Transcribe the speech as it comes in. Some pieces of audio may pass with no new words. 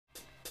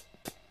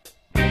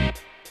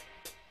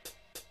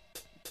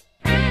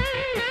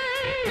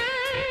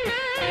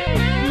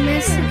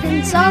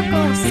Michigan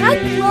Soccer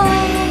Central.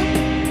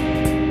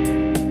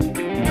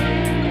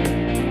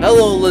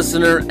 Hello,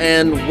 listener,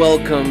 and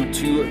welcome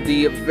to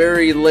the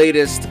very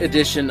latest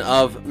edition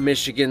of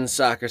Michigan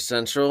Soccer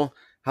Central.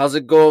 How's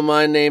it going?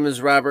 My name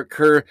is Robert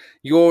Kerr,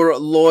 your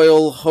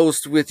loyal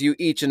host with you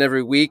each and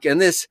every week,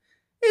 and this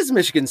is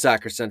Michigan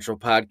Soccer Central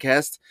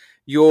Podcast,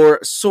 your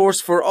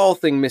source for all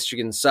things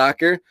Michigan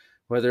soccer,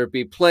 whether it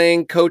be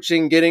playing,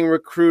 coaching, getting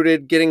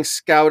recruited, getting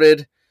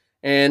scouted,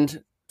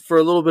 and for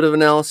a little bit of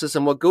analysis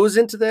on what goes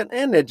into that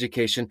and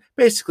education.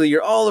 Basically,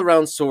 your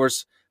all-around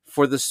source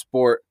for the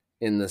sport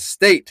in the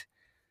state.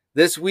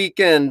 This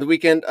weekend, the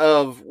weekend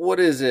of, June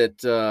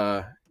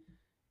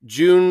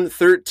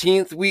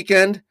 13th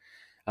weekend,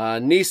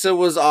 NISA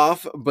was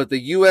off, but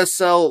the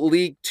USL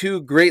League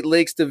Two Great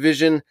Lakes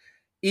Division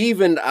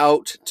evened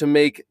out to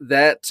make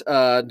that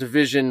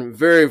division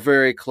very,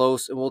 very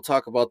close, and we'll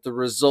talk about the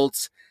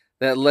results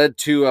that led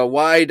to a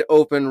wide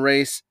open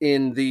race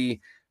in the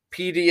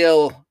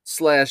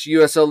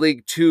PDL/USL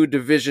League Two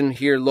division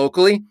here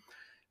locally.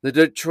 The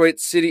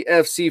Detroit City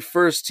FC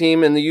first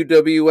team and the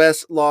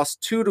UWS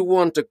lost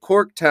 2-1 to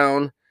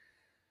Corktown.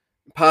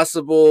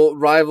 Possible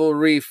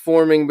rivalry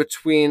forming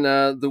between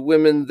the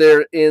women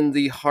there in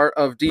the heart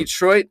of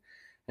Detroit.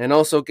 And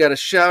also got a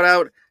shout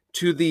out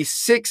to the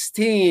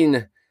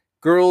 16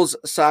 girls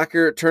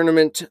soccer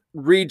tournament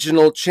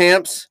regional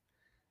champs.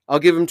 I'll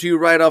give them to you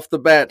right off the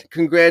bat.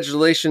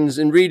 Congratulations.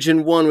 In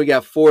Region 1, we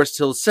got Forest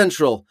Hills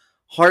Central,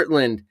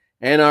 Heartland,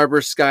 Ann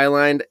Arbor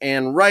Skyline,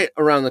 and right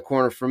around the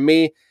corner from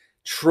me,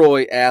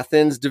 Troy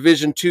Athens.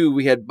 Division 2,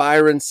 we had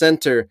Byron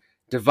Center,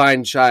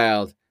 Divine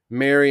Child,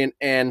 Marion,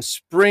 and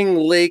Spring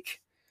Lake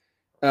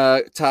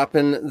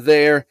topping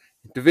there.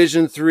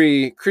 Division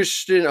 3,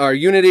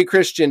 Unity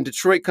Christian,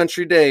 Detroit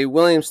Country Day,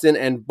 Williamston,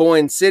 and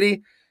Boyne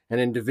City.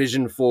 And in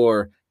Division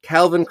 4,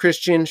 Calvin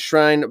Christian,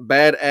 Shrine,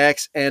 Bad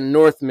Axe, and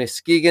North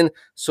Muskegon.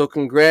 So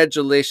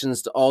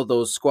congratulations to all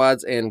those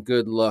squads and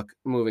good luck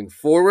moving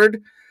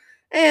forward.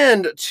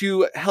 And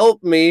to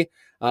help me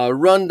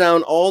run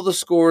down all the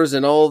scores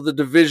and all the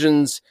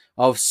divisions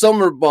of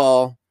summer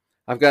ball,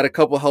 I've got a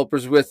couple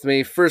helpers with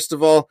me. First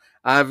of all,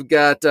 I've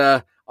got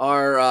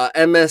our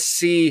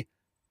MSC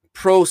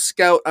Pro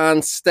Scout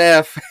on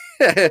staff,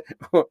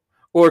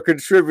 or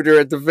contributor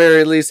at the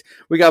very least.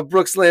 We got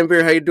Brooks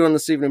Lambert. How you doing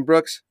this evening,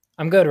 Brooks?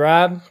 I'm good,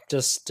 Rob.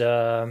 Just,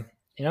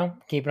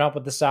 keeping up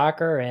with the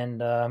soccer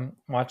and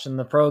watching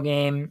the pro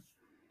game.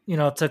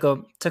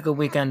 Took a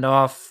weekend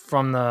off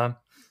from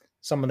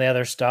some of the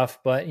other stuff,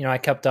 but, I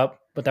kept up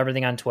with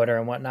everything on Twitter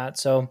and whatnot.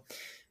 So,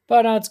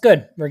 but it's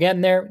good. We're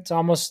getting there. It's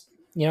almost,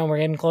 we're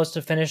getting close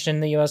to finishing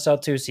the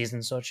USL 2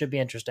 season, so it should be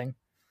interesting.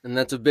 And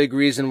that's a big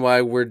reason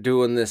why we're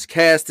doing this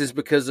cast, is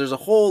because there's a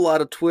whole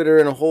lot of Twitter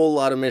and a whole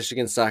lot of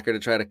Michigan soccer to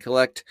try to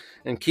collect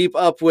and keep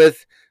up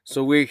with.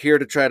 So we're here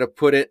to try to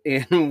put it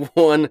in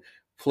one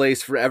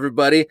place for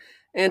everybody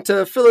and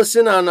to fill us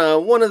in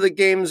on one of the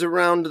games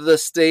around the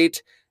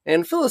state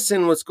and fill us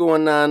in what's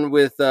going on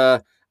with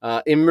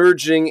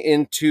emerging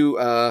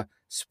into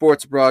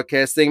sports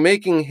broadcasting,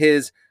 making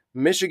his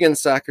Michigan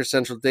Soccer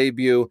Central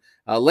debut,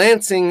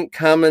 Lansing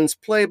Common's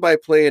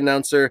play-by-play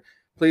announcer.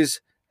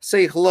 Please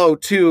say hello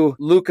to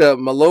Luca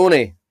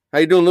Melloni. How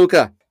you doing,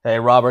 Luca? Hey,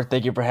 Robert.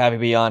 Thank you for having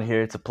me on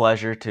here. It's a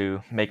pleasure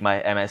to make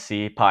my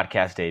MSC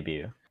podcast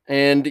debut.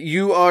 And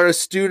you are a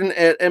student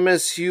at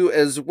MSU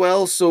as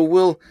well, so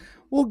we'll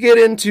get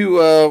into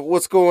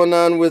what's going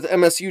on with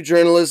MSU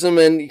journalism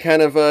and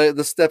kind of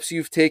the steps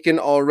you've taken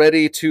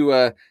already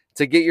to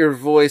get your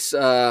voice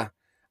as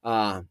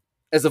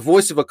a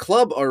voice of a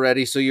club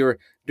already. So you're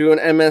doing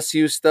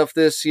MSU stuff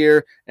this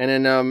year,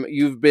 and then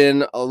you've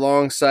been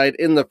alongside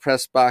in the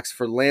press box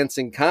for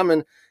Lansing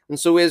Common. And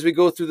so as we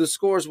go through the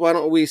scores, why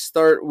don't we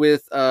start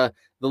with the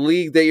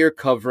league that you're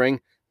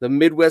covering? The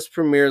Midwest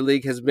Premier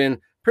League has been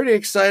pretty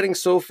exciting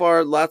so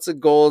far. Lots of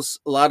goals,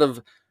 a lot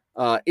of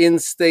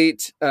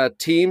in-state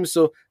teams,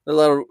 so a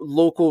lot of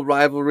local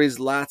rivalries,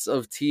 lots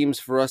of teams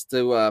for us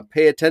to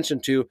pay attention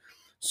to.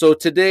 So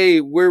today,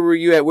 where were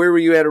you at? Where were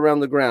you at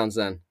around the grounds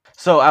then?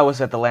 So I was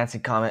at the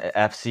Lansing Common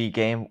FC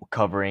game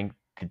covering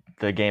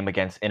the game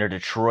against Inter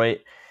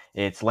Detroit.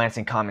 It's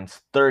Lansing Common's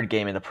third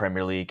game in the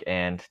Premier League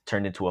and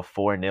turned into a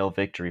 4-0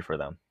 victory for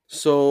them.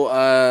 So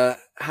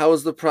how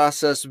has the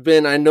process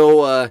been? I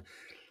know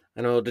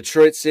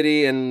Detroit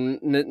City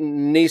and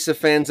NISA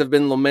fans have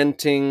been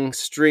lamenting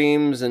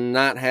streams and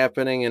not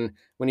happening, and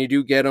when you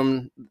do get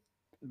them,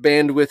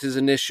 bandwidth is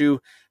an issue.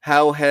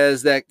 How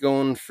has that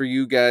gone for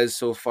you guys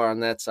so far on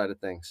that side of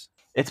things?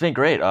 It's been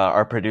great.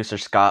 Our producer,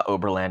 Scott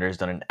Oberlander, has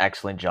done an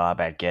excellent job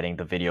at getting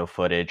the video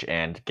footage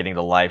and getting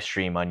the live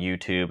stream on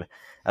YouTube,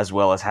 as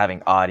well as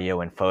having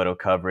audio and photo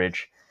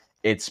coverage.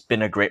 It's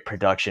been a great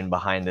production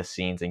behind the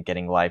scenes and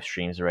getting live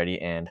streams ready.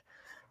 And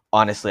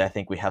honestly, I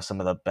think we have some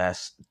of the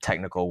best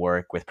technical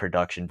work with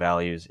production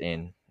values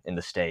in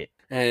the state.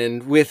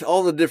 And with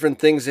all the different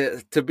things,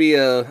 to be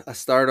a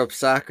startup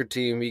soccer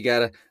team, you got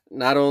to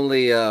not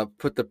only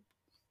put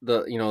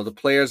the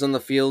players on the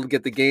field,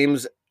 get the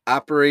games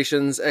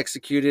operations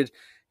executed,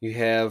 You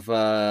have,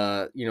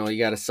 you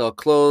got to sell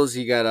clothes,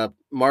 you got to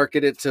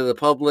market it to the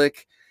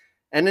public,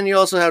 and then you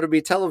also have to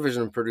be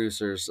television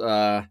producers.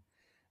 Have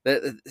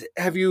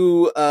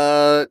you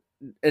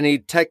any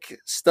tech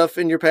stuff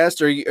in your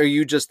past, or are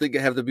you just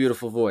have the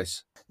beautiful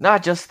voice?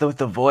 Not just with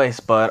the voice,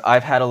 but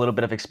I've had a little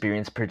bit of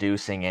experience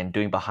producing and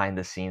doing behind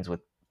the scenes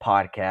with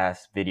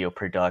podcasts, video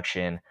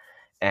production,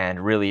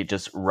 and really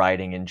just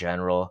writing in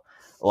general.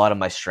 A lot of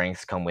my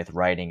strengths come with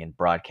writing and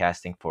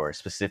broadcasting for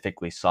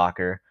specifically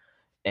soccer,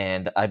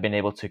 and I've been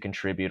able to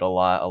contribute a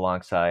lot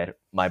alongside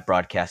my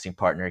broadcasting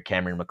partner,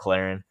 Cameron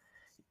McLaren.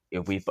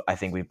 I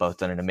think we've both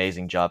done an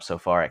amazing job so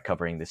far at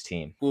covering this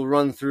team. We'll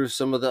run through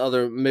some of the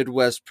other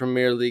Midwest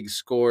Premier League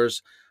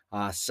scores.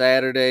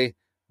 Saturday,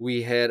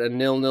 we had a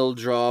 0-0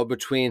 draw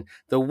between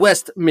the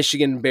West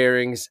Michigan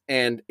Bearings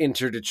and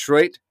Inter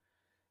Detroit.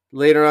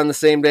 Later on the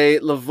same day,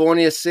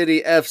 Livonia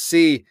City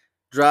FC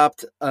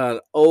dropped an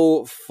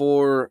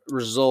 0-4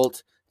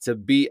 result to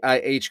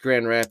BIH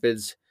Grand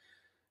Rapids.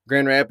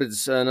 Grand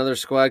Rapids, another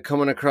squad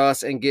coming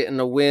across and getting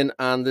a win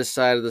on this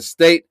side of the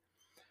state.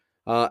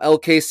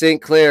 LK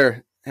St.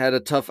 Clair had a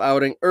tough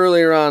outing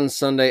earlier on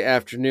Sunday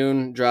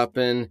afternoon,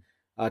 dropping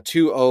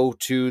 2-0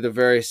 to the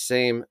very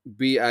same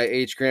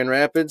BIH Grand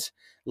Rapids.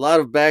 A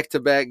lot of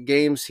back-to-back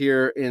games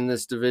here in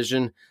this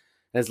division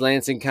as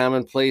Lansing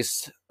Common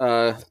placed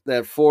that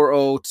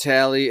 4-0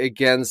 tally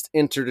against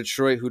Inter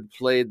Detroit, who'd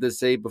played this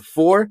day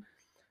before.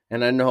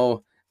 And I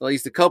know at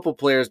least a couple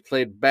players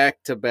played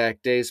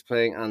back-to-back days,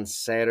 playing on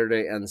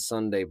Saturday and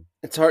Sunday.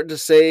 It's hard to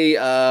say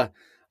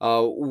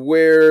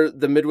where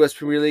the Midwest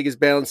Premier League is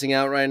balancing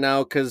out right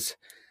now because,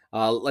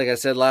 like I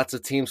said, lots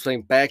of teams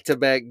playing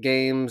back-to-back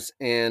games,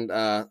 and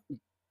I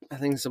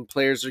think some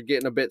players are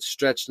getting a bit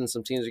stretched and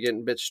some teams are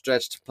getting a bit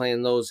stretched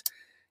playing those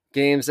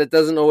games. That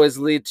doesn't always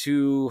lead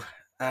to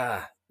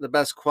the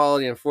best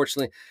quality,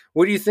 unfortunately.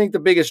 What do you think the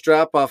biggest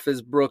drop-off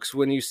is, Brooks,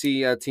 when you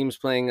see teams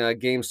playing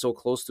games so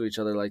close to each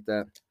other like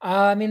that?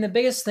 The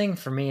biggest thing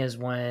for me is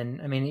when,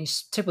 you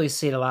typically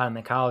see it a lot in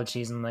the college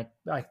season, like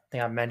I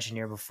think I've mentioned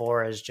here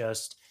before, is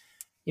just,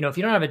 if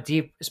you don't have a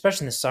deep,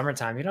 especially in the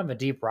summertime, you don't have a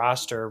deep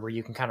roster where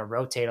you can kind of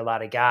rotate a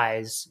lot of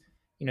guys,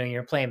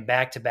 you're playing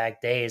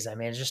back-to-back days.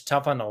 It's just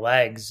tough on the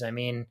legs. How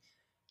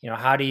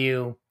do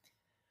you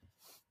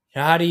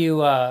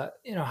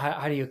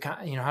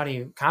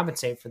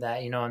compensate for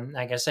that? And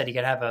like I said, you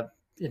got to have a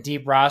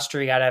deep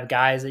roster. You got to have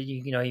guys that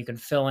you can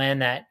fill in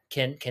that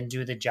can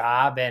do the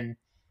job, and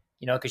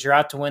because you're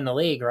out to win the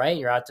league, right?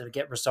 You're out to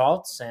get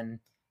results, and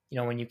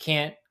when you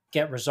can't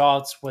get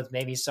results with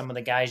maybe some of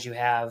the guys you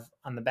have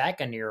on the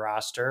back end of your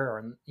roster,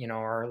 or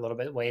a little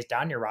bit ways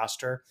down your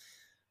roster,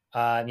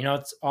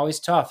 it's always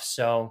tough.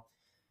 So,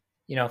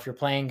 if you're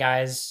playing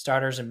guys,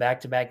 starters in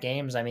back-to-back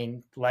games,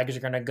 legs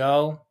are going to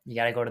go. You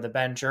got to go to the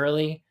bench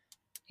early.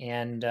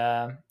 And,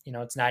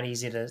 it's not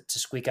easy to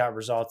squeak out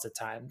results at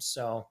times.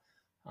 So,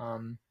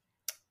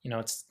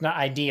 it's not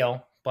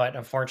ideal, but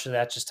unfortunately,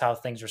 that's just how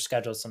things are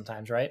scheduled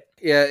sometimes, right?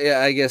 Yeah,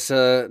 I guess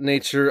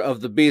nature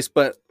of the beast.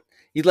 But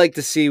you'd like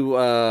to see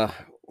what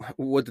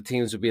the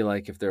teams would be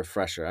like if they're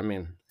fresher.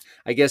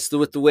 I guess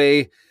with the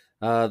way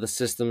the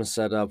system is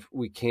set up,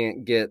 we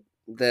can't get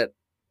that.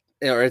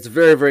 Or it's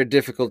very, very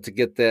difficult to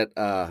get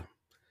that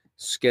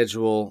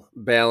schedule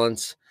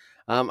balance.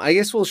 I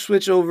guess we'll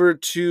switch over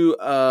to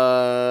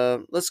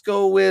let's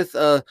go with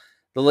the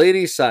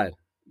ladies' side.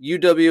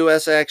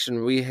 UWS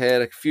action. We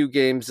had a few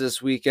games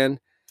this weekend.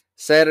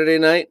 Saturday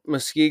night,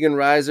 Muskegon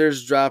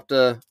Risers dropped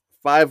a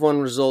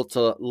 5-1 result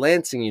to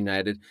Lansing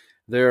United.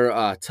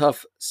 Their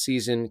tough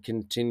season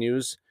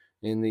continues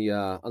in the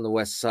on the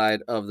west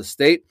side of the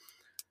state.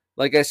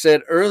 Like I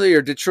said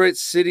earlier, Detroit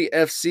City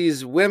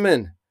FC's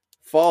women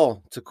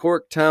fall to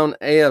Corktown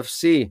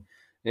AFC,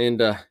 and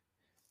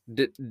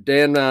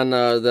Dan on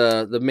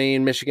the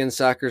main Michigan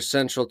Soccer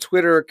Central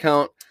Twitter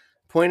account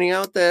pointing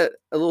out that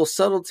a little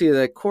subtlety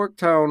that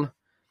Corktown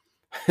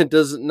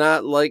does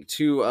not like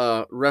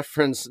to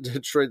reference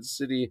Detroit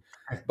City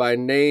by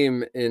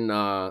name in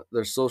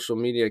their social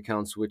media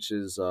accounts, which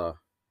is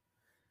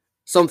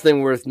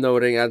something worth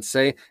noting. I'd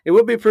say it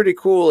would be pretty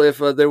cool if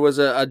there was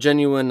a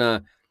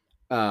genuine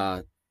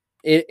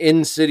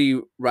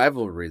in-city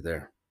rivalry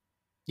there.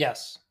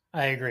 Yes,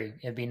 I agree.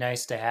 It'd be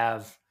nice to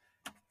have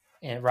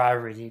a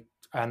rivalry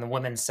on the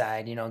women's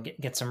side.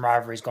 Get some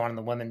rivalries going on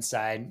the women's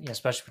side,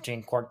 especially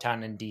between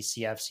Corktown and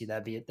DCFC.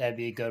 That'd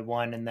be a good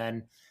one. And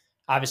then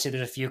obviously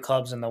there's a few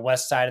clubs on the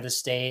west side of the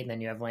state, and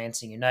then you have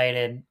Lansing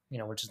United,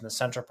 which is in the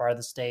central part of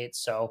the state.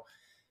 So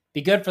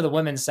be good for the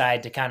women's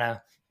side to kind of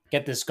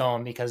get this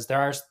going, because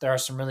there are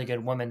some really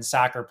good women's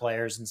soccer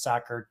players and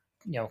soccer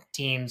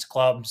teams,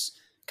 clubs,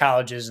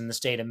 colleges in the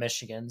state of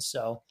Michigan.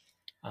 So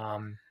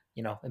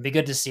it'd be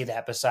good to see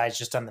that besides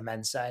just on the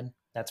men's side.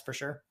 That's for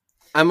sure.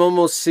 I'm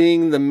almost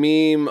seeing the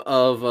meme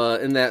of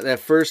in that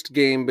first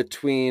game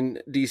between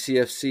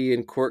DCFC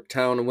and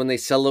Corktown, and when they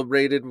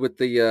celebrated with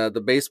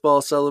the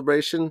baseball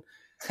celebration.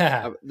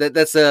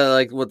 That's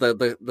like what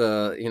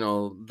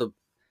the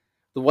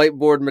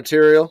whiteboard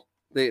material.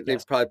 They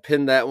probably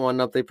pinned that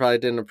one up. They probably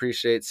didn't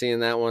appreciate seeing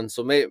that one.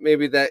 So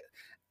maybe that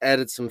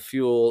added some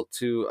fuel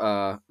to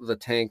the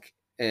tank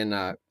in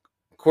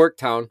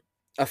Corktown.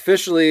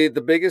 Officially,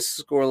 the biggest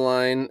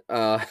scoreline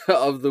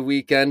of the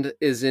weekend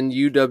is in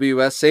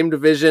UWS, same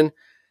division,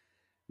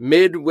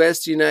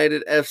 Midwest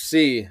United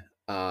FC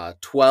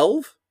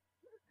 12,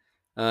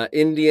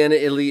 Indiana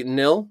Elite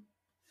 0.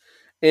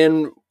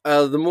 And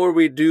the more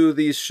we do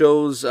these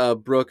shows,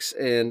 Brooks,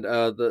 and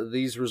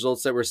these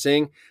results that we're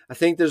seeing, I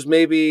think there's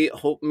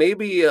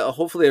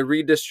hopefully a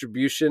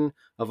redistribution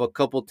of a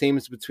couple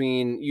teams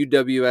between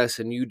UWS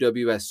and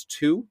UWS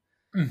 2.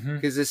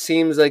 Because it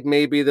seems like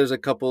maybe there's a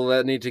couple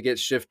that need to get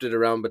shifted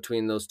around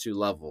between those two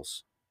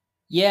levels.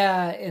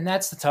 Yeah, and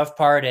that's the tough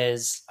part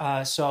is,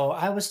 so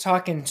I was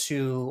talking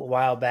to a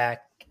while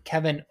back,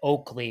 Kevin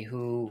Oakley,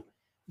 who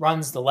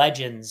runs the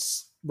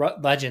Legends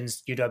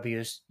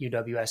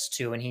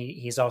UWS2, and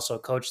he's also a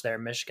coach there,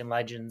 Michigan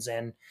Legends,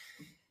 and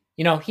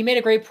he made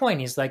a great point.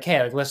 He's like,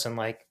 hey, like, listen,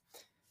 like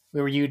we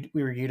were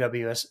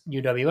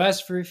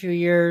UWS for a few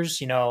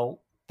years,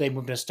 they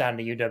moved us down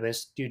to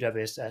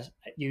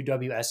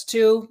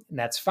UWS2, and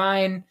that's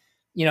fine,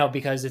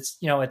 because it's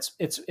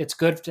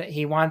good.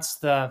 He wants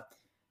the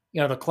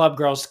club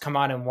girls to come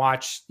on and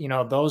watch,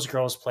 those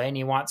girls play. And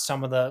you want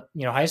some of the,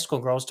 high school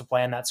girls to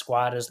play in that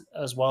squad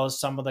as well as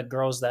some of the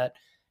girls that,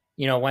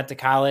 went to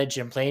college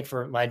and played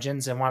for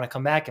Legends and want to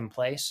come back and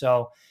play.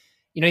 So,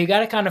 you got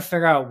to kind of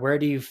figure out, where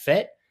do you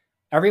fit?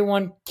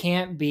 Everyone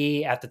can't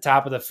be at the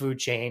top of the food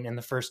chain in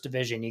the first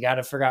division. You got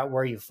to figure out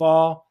where you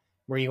fall,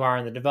 where you are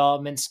in the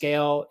development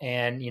scale.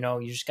 And, you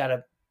just got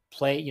to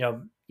play,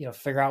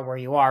 figure out where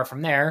you are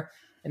from there.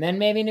 And then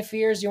maybe in a few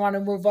years you want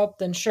to move up,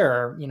 then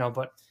sure,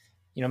 but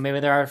maybe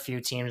there are a few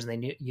teams in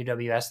the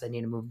UWS that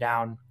need to move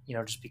down,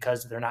 just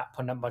because they're not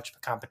putting up much of a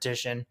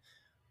competition,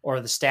 or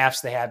the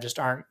staffs they have just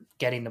aren't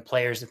getting the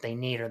players that they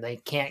need, or they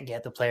can't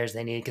get the players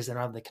they need because they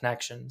don't have the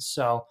connections.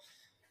 So,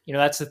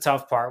 that's the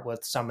tough part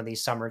with some of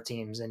these summer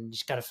teams, and you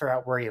just got to figure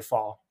out where you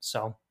fall.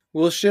 So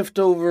we'll shift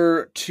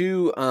over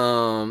to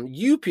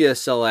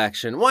UPSL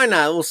action. Why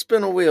not? We'll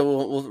spin a wheel.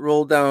 We'll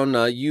roll down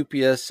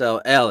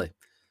UPSL alley.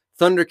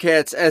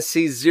 Thundercats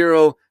SC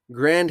 0,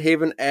 Grand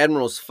Haven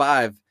Admirals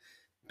 5.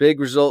 Big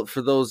result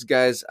for those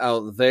guys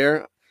out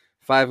there.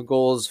 5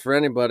 goals for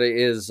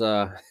anybody is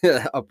a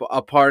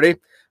party.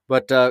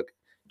 But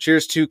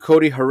cheers to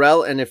Cody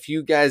Harrell. And if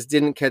you guys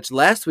didn't catch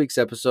last week's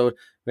episode,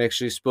 we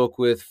actually spoke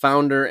with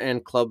founder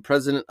and club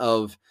president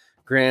of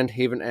Grand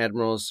Haven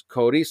Admirals,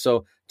 Cody.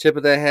 So tip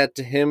of the hat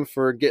to him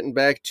for getting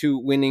back to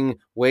winning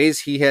ways.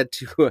 He had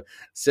to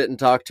sit and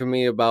talk to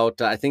me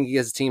about, I think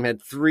his team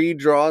had 3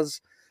 draws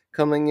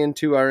coming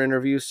into our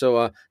interview.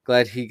 So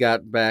glad he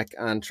got back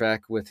on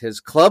track with his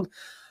club.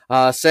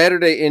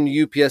 Saturday in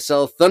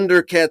UPSL,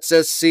 Thundercats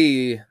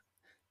SC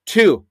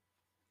 2,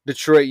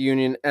 Detroit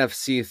Union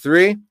FC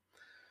 3.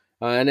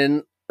 And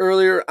then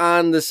earlier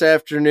on this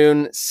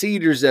afternoon,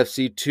 Cedars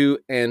FC 2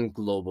 and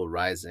Global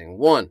Rising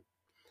 1.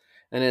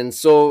 And then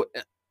so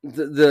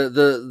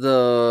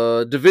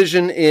the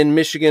division in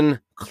Michigan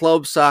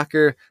club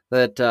soccer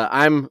that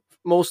I'm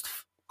most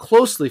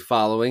closely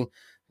following,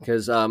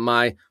 because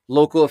my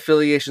local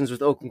affiliations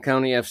with Oakland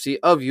County FC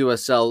of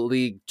USL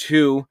League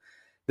 2.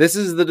 This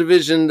is the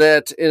division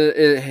that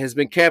it has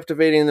been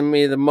captivating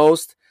me the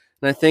most,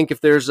 and I think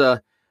if there's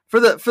for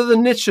the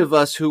niche of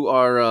us who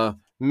are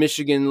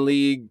Michigan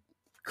League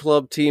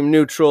club team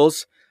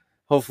neutrals,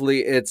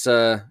 hopefully it's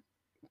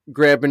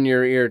grabbing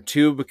your ear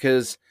too,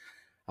 because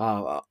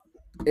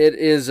it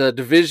is a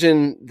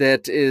division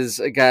that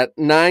is got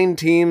 9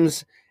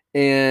 teams,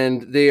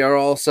 and they are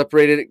all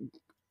separated.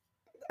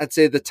 I'd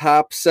say the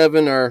top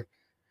 7 are.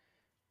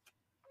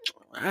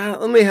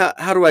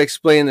 How do I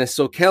explain this?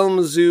 So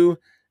Kalamazoo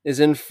is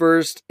in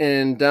first,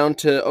 and down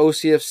to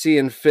OCFC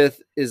in 5th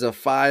is a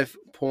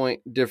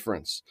 5-point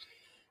difference.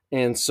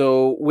 And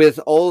so with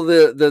all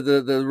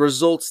the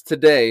results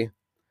today,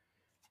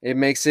 it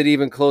makes it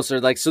even closer.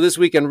 So this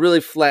weekend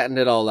really flattened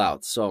it all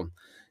out. So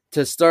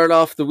to start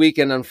off the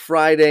weekend on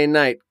Friday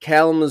night,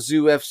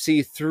 Kalamazoo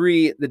FC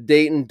 3, the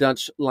Dayton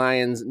Dutch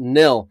Lions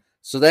 0.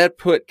 So that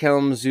put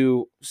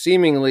Kalamazoo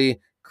seemingly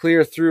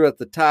clear through at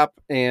the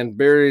top and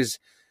buries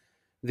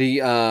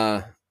the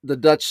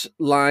Dutch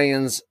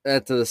Lions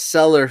at the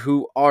cellar,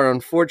 who are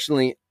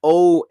unfortunately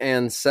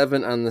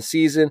 0-7 on the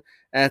season,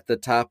 at the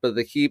top of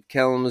the heap.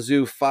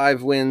 Kalamazoo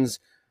 5 wins,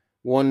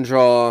 1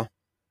 draw,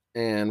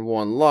 and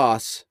 1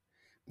 loss.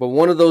 But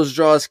one of those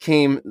draws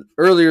came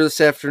earlier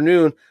this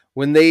afternoon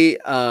when they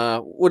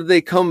did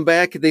they come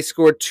back? They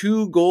scored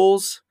 2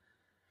 goals.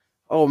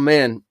 Oh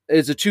man,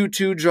 it's a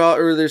 2-2 draw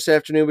earlier this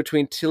afternoon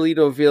between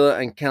Toledo Villa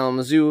and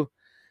Kalamazoo.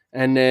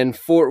 And then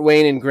Fort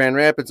Wayne and Grand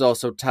Rapids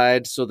also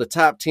tied. So the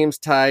top teams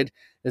tied,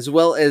 as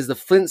well as the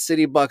Flint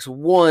City Bucks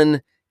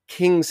 1,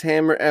 Kings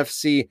Hammer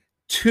FC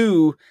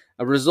 2.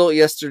 A result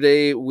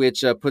yesterday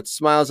which puts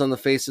smiles on the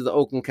face of the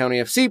Oakland County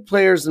FC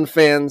players and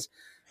fans,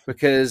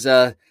 because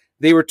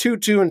they were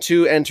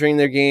 2-2 entering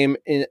their game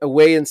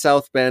away in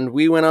South Bend.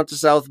 We went out to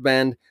South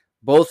Bend.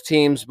 Both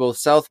teams, both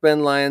South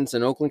Bend Lions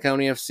and Oakland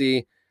County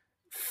FC,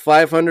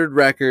 500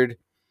 record.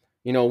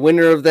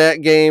 winner of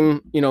that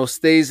game,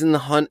 stays in the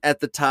hunt at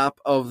the top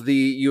of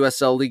the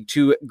USL League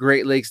Two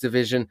Great Lakes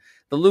Division.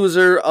 The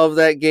loser of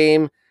that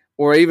game,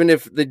 or even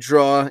if they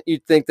draw,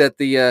 you'd think that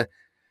their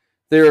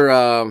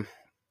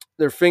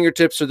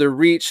fingertips or their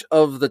reach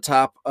of the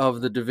top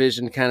of the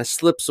division kind of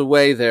slips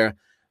away there.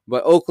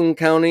 But Oakland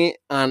County,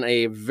 on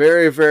a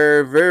very,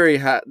 very, very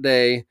hot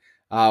day,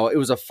 it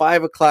was a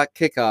 5 o'clock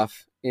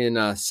kickoff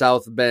in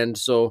South Bend,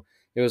 so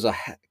it was a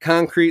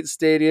concrete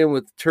stadium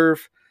with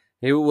turf.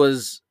 It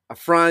was a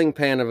frying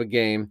pan of a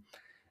game,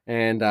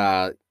 and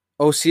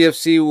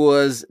OCFC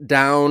was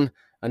down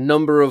a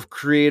number of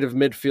creative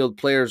midfield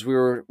players. We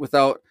were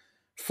without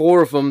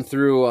 4 of them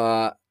through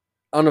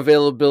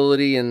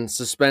unavailability and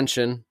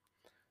suspension.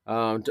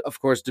 Of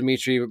course,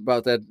 Dimitri,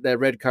 about that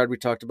red card we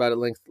talked about at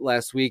length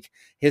last week.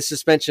 His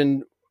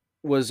suspension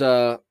was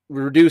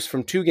reduced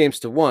from 2 games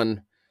to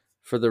 1,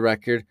 for the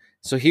record.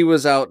 So he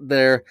was out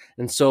there,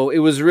 and so it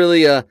was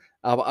really a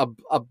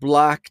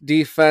block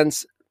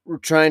defense. We're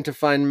trying to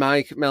find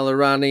Mike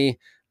Melloni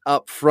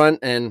up front,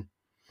 and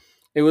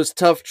it was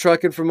tough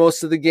trucking for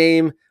most of the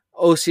game.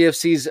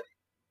 OCFC's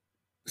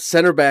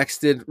center backs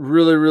did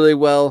really, really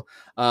well.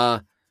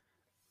 The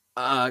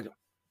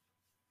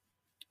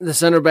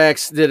center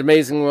backs did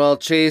amazing well.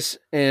 Chase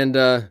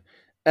and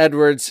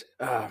Edwards.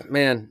 Oh,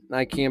 man,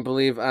 I can't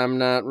believe I'm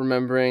not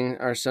remembering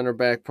our center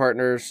back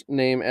partner's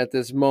name at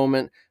this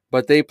moment,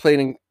 but they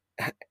played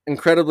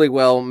incredibly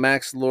well.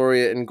 Max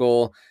Loria in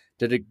goal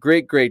did a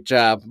great, great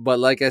job. But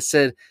like I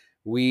said,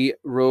 we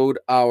rode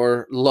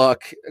our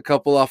luck. A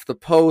couple off the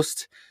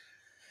post,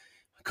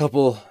 a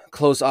couple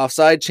close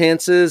offside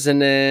chances,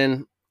 and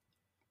then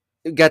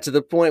it got to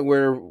the point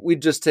where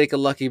we'd just take a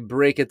lucky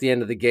break at the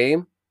end of the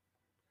game.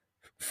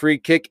 Free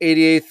kick,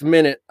 88th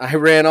minute. I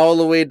ran all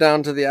the way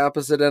down to the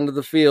opposite end of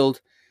the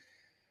field.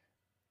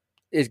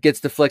 It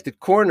gets deflected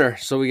corner.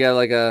 So we got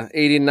like a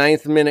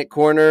 89th minute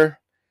corner.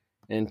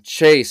 And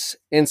Chase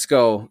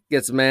Insco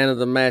gets man of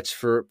the match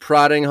for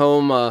prodding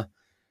home a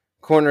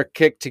corner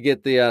kick to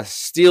get the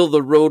steal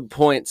the road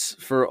points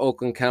for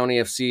Oakland County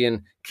FC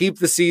and keep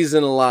the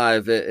season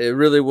alive. It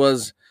really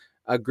was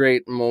a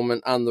great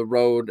moment on the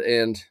road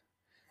and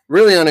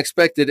really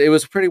unexpected. It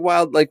was pretty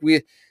wild. Like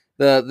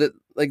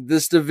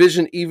this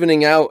division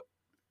evening out,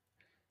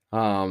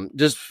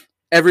 just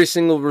every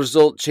single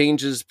result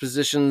changes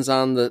positions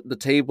on the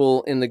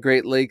table in the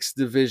Great Lakes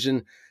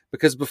division,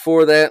 because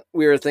before that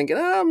we were thinking,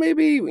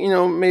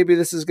 maybe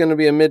this is going to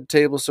be a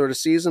mid-table sort of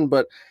season,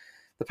 but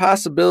the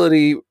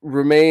possibility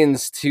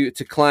remains to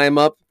climb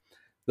up.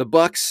 The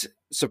Bucks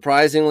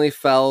surprisingly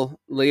fell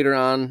later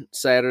on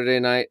Saturday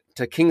night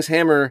to Kings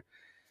Hammer,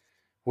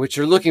 which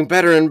are looking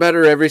better and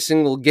better every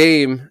single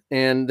game,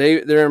 and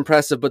they're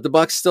impressive. But the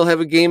Bucks still have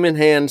a game in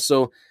hand,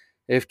 so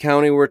if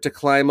County were to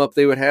climb up,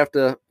 they would have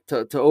to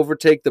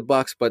overtake the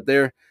Bucks. But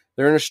they're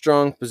in a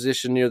strong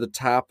position near the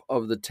top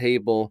of the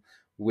table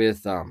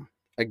with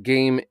a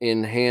game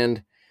in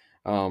hand.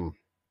 I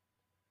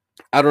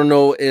don't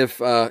know if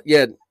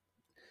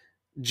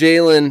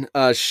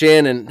Jalen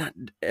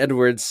Shannon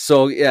Edwards.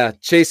 So yeah,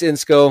 Chase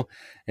Insco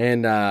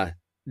and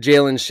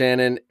Jalen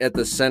Shannon at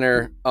the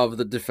center of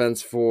the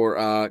defense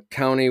for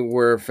County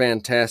were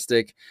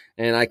fantastic.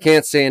 And I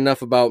can't say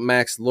enough about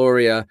Max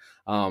Loria.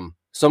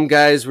 Some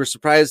guys were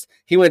surprised.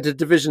 He went to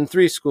Division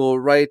III school,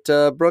 right,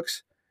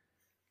 Brooks?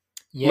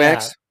 Yeah.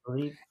 Max?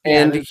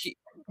 And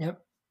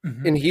yep.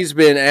 Mm-hmm. And he's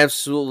been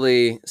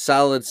absolutely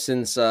solid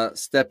since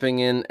stepping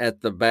in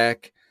at the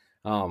back.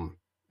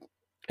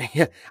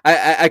 Yeah,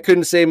 I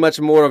couldn't say much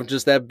more of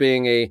just that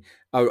being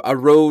a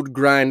road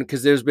grind,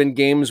 because there's been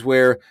games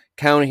where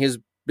County has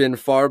been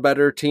far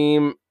better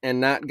team and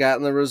not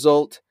gotten the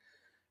result,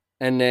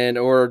 and then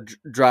or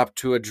dropped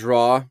to a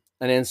draw,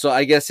 and then so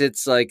I guess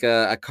it's like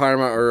a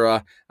karma or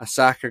a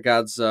soccer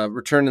gods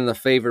returning the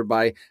favor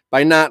by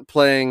not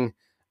playing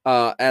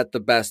at the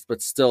best,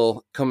 but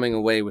still coming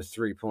away with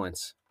 3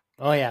 points.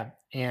 Oh yeah,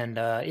 and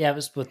it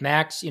was with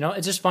Max.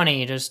 It's just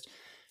funny. You just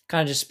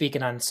kind of just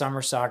speaking on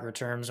summer soccer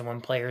terms, and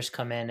when players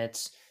come in,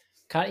 it's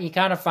you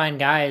kind of find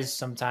guys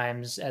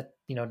sometimes at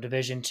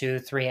Division 2,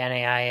 3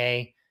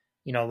 NAIA,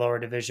 lower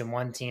Division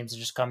 1 teams that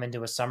just come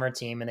into a summer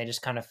team and they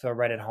just kind of feel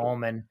right at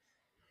home, and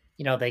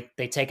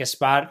they take a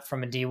spot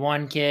from a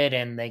D1 kid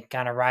and they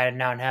kind of ride it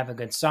out and have a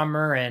good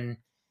summer, and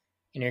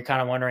you're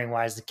kind of wondering,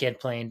 why is the kid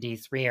playing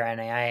D3 or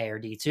NAIA or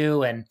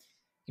D2? And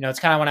it's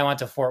kind of when I went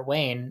to Fort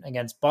Wayne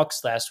against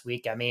Bucks last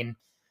week. I mean,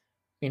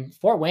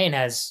 Fort Wayne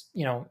has,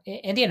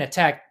 Indiana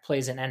Tech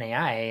plays in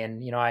NAIA,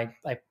 and,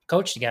 I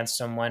coached against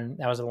them when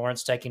I was at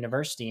Lawrence Tech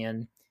University,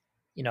 and,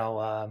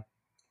 Indiana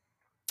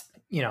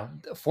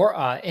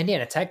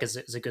Tech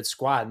is a good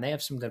squad, and they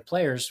have some good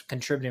players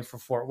contributing for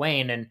Fort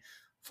Wayne, and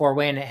Fort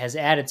Wayne has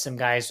added some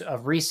guys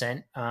of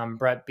recent,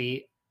 Brett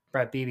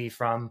Beebe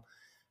from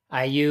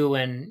IU,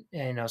 and,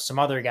 some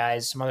other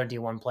guys, some other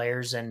D1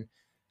 players, and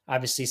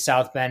obviously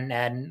South Bend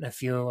had a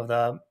few of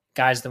the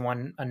guys that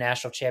won a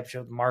national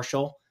championship with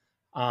Marshall.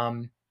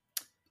 Some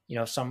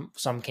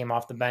came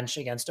off the bench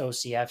against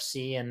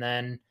OCFC, and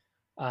then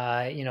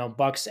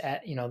Bucks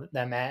at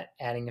them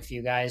adding a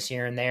few guys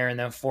here and there, and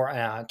then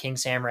for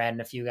King's Hammer adding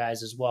a few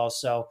guys as well.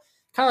 So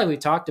kind of like we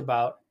talked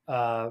about,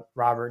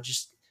 Robert,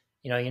 just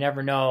you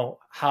never know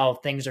how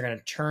things are going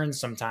to turn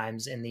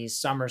sometimes in these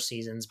summer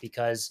seasons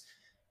because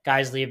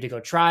guys leave to go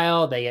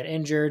trial, they get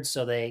injured,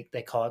 so they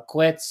call it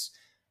quits.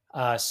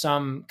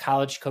 Some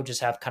college coaches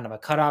have kind of a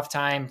cutoff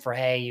time for,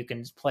 hey, you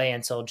can play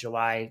until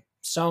July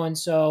so and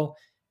so,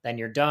 then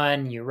you're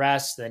done, you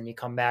rest, then you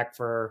come back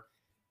for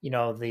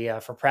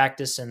for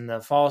practice in the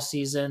fall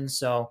season.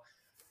 So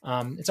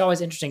it's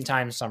always interesting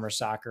time in summer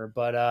soccer,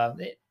 but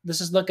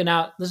this is looking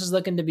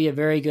to be a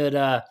very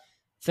good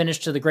finish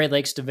to the Great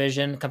Lakes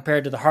division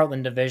compared to the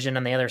Heartland division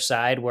on the other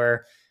side,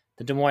 where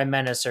the Des Moines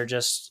Menace are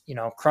just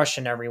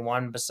crushing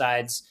everyone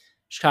besides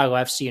Chicago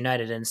FC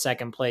United in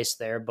second place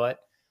there. But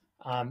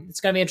it's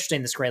going to be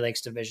interesting, this Great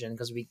Lakes division,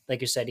 because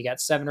like you said, you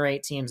got 7 or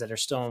 8 teams that are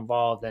still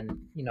involved, and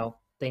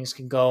things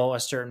can go a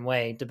certain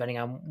way depending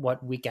on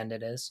what weekend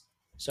it is.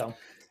 So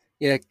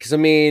yeah, because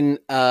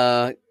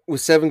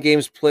with 7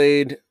 games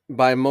played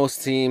by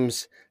most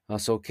teams,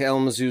 so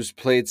Kalamazoo's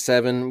played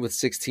 7 with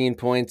 16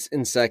 points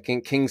in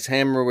second, King's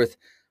Hammer with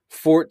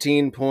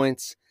 14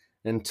 points,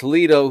 and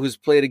Toledo, who's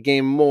played a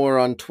game more,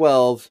 on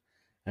 12,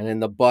 and then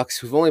the Bucks,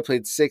 who've only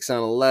played 6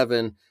 on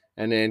 11,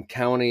 and then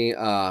County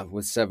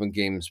with 7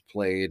 games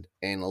played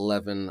and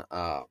 11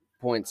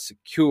 points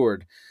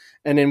secured.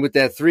 And then with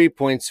that 3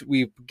 points,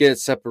 we get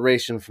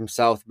separation from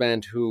South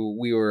Bend, who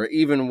we were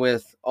even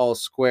with all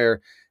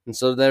square, and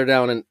so they're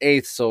down in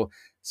 8th.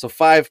 So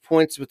 5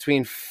 points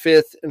between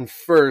 5th and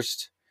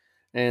 1st,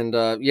 and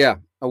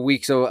a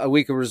week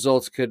of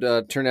results could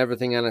turn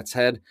everything on its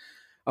head.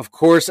 Of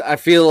course, I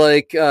feel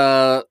like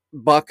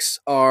Bucks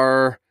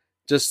are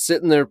just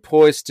sitting there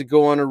poised to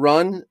go on a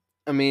run.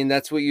 I mean,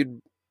 that's what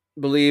you'd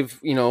believe,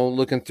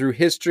 looking through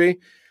history.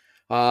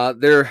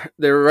 They're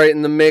right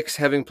in the mix,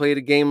 having played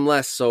a game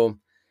less. So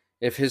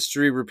if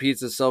history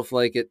repeats itself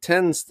like it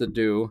tends to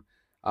do,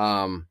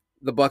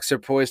 the Bucks are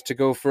poised to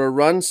go for a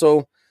run.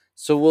 So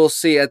we'll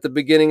see. At the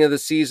beginning of the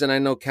season, I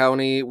know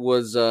County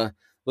was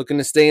looking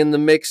to stay in the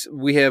mix.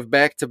 We have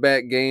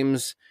back-to-back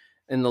games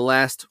in the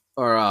last,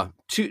 or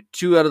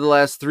two out of the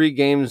last 3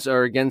 games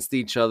are against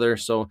each other.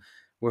 So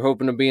we're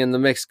hoping to be in the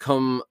mix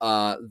come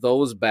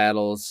those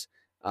battles.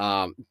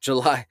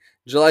 July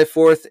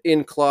 4th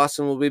in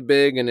Clawson will be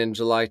big, and then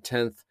July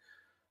 10th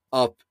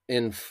up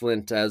in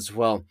Flint as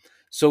well.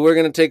 So we're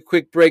going to take a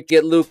quick break,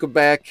 get Luca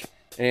back,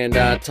 and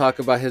talk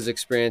about his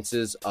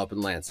experiences up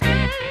in Lansing.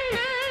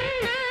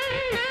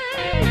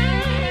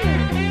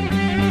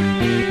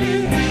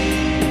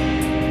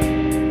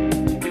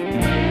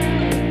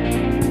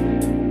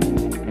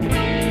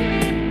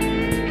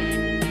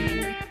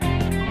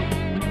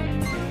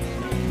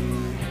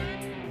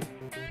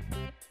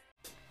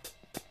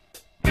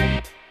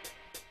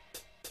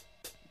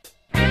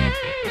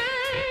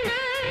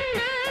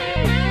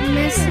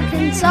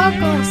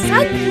 Soccer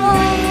Central.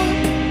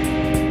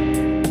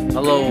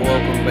 Hello,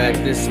 welcome back.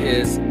 This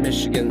is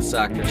Michigan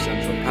Soccer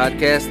Central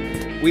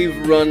podcast.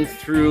 We've run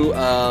through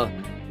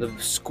the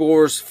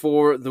scores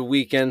for the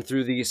weekend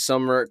through the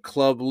summer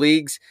club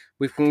leagues.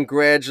 We've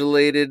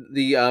congratulated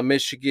the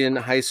Michigan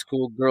High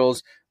School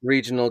Girls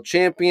Regional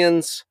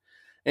Champions.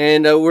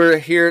 And we're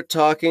here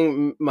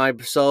talking.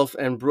 Myself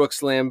and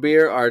Brooks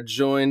Lambier are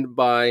joined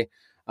by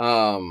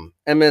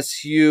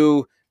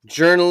MSU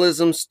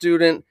journalism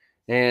student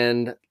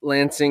and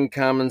Lansing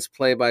Common's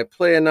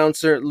play-by-play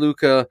announcer,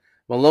 Luca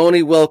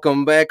Melloni.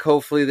 Welcome back.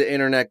 Hopefully the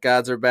internet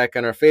gods are back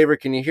on our favor.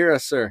 Can you hear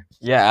us, sir?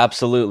 Yeah,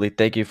 absolutely.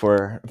 Thank you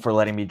for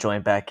letting me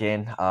join back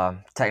in.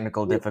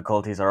 Technical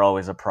difficulties are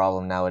always a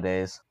problem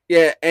nowadays.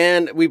 Yeah,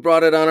 and we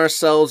brought it on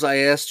ourselves. I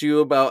asked you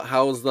about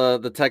how's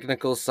the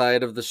technical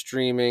side of the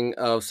streaming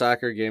of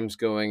soccer games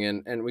going,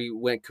 and we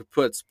went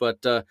kaputs,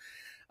 but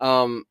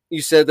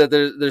you said that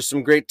there's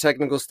some great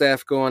technical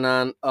staff going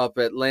on up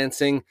at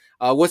Lansing.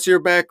 What's your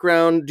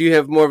background? Do you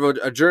have more of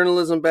a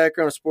journalism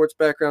background, a sports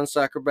background,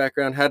 soccer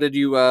background? How did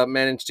you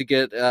manage to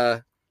get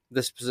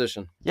this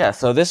position? Yeah,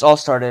 so this all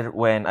started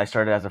when I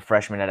started as a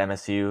freshman at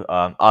MSU.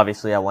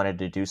 Obviously, I wanted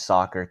to do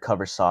soccer,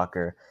 cover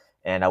soccer,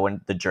 and I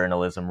went the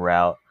journalism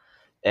route.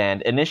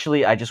 And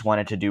initially, I just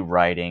wanted to do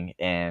writing,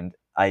 and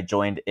I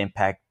joined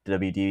Impact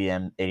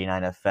WDM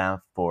 89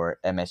 FM for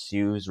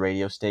MSU's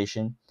radio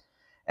station.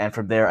 And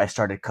from there, I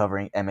started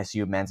covering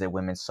MSU men's and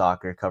women's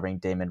soccer, covering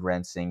Damon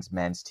Rensing's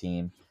men's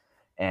team,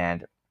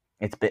 and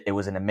it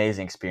was an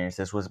amazing experience.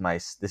 This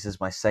is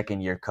my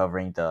second year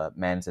covering the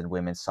men's and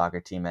women's soccer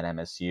team at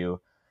MSU,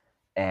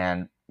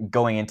 and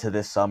going into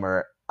this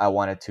summer, I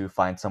wanted to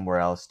find somewhere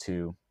else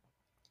to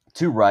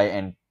write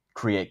and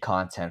create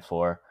content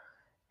for,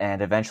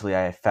 and eventually,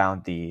 I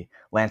found the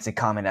Lansing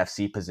Common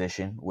FC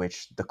position,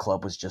 which the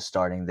club was just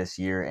starting this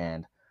year,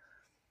 and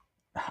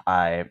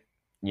I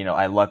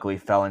luckily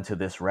fell into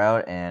this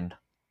route, and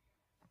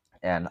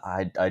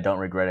I don't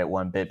regret it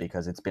one bit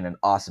because it's been an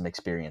awesome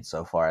experience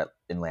so far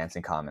in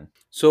Lansing Common.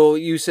 So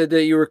you said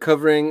that you were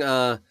covering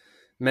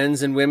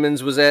men's and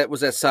women's. Was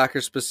that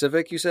soccer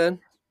specific, you said?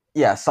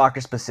 Yeah,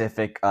 soccer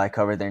specific. I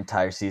covered the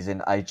entire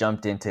season. I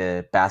jumped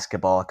into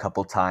basketball a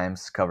couple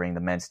times covering the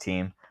men's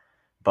team,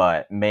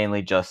 but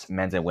mainly just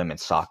men's and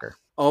women's soccer.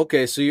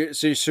 Okay, so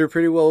you're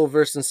pretty well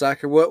versed in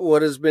soccer.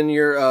 What has been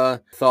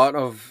your thought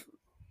of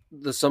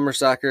the summer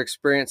soccer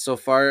experience so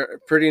far?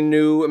 Pretty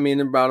new. I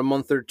mean, about a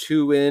month or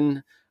two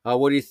in.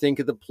 What do you think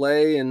of the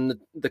play and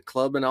the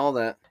club and all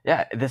that?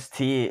 Yeah,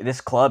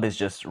 this club is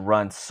just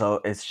run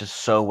so it's just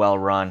so well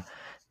run,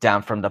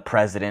 down from the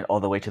president all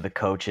the way to the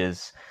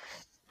coaches.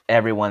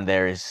 Everyone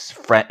there is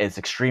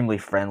extremely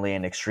friendly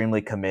and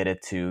extremely committed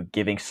to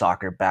giving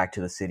soccer back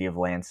to the city of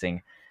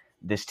Lansing.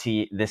 This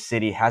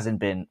city hasn't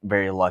been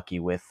very lucky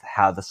with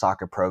how the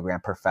soccer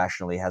program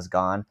professionally has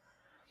gone,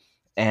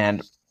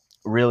 and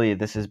really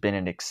this has been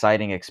an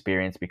exciting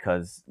experience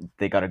because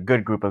they got a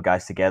good group of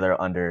guys together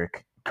under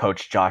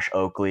coach Josh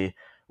Oakley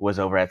was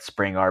over at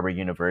Spring Arbor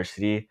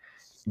University,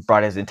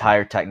 brought his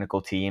entire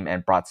technical team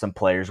and brought some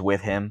players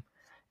with him,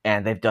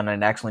 and they've done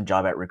an excellent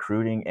job at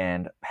recruiting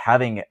and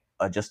having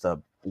just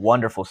a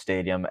wonderful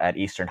stadium at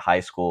Eastern High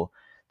School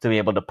to be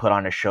able to put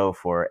on a show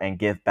for and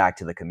give back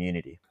to the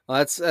community. Well,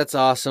 that's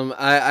awesome.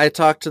 I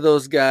talked to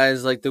those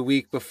guys like the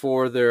week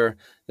before their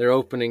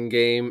opening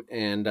game,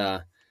 and they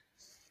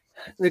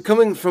were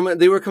coming from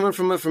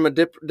a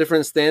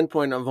different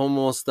standpoint of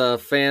almost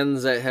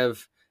fans that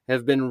have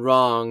been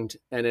wronged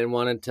and then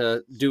wanted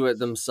to do it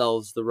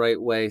themselves the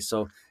right way.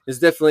 So it's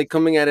definitely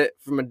coming at it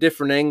from a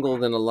different angle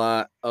than a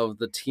lot of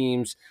the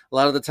teams. A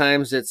lot of the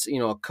times it's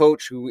a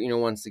coach who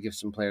wants to give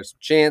some players some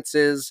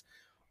chances,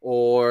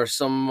 or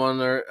someone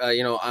or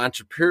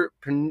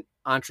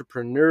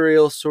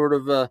entrepreneurial sort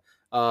of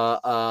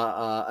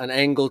an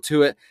angle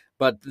to it.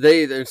 But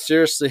they're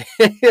seriously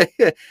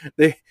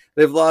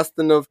they've lost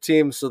enough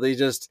teams, so they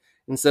just,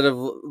 instead of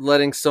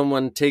letting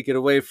someone take it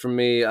away from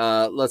me,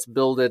 let's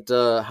build it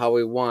how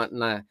we want.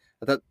 And I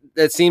thought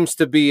that seems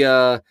to be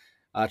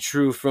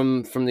true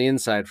from the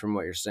inside, from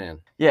what you're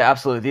saying. Yeah,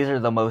 absolutely. These are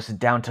the most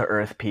down to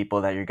earth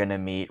people that you're going to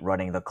meet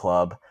running the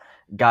club.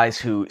 Guys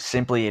who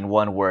simply, in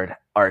one word,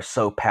 are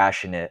so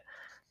passionate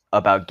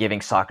about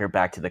giving soccer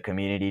back to the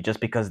community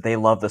just because they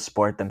love the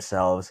sport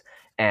themselves,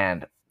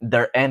 and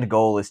their end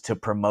goal is to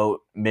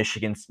promote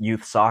Michigan's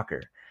youth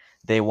soccer.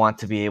 They want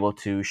to be able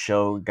to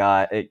show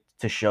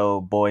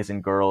boys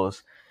and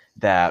girls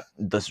that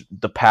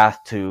the path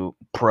to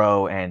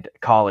pro and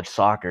college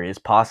soccer is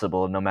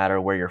possible no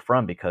matter where you're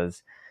from,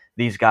 because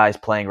these guys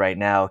playing right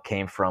now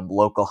came from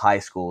local high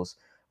schools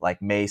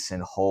like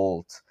Mason,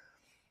 Holt,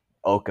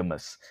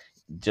 Okemos,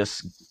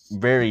 just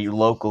very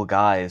local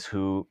guys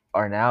who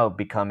are now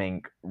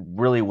becoming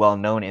really well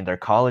known in their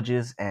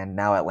colleges and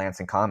now at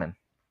Lansing Common.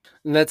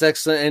 And that's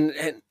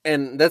excellent,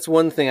 and that's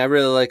one thing I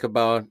really like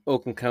about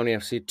Oakland County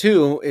FC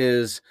too,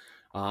 is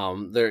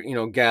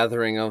their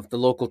gathering of the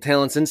local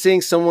talents and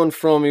seeing someone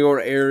from your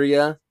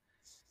area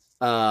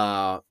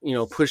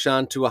push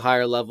on to a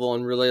higher level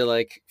and really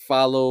like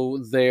follow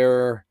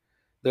their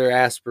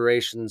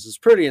aspirations is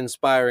pretty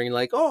inspiring.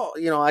 Like, oh,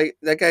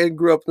 that guy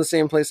grew up in the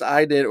same place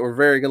I did, or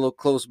very a little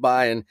close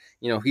by, and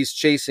he's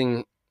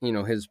chasing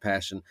his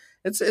passion.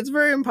 It's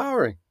very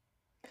empowering.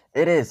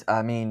 It is.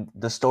 I mean,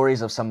 the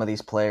stories of some of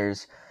these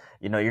players,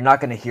 you're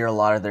not going to hear a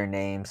lot of their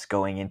names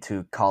going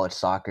into college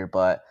soccer,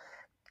 but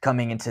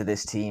coming into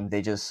this team,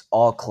 they just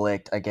all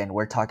clicked. Again,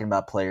 we're talking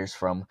about players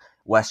from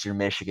Western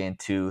Michigan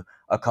to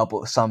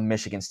some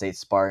Michigan State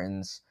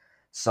Spartans,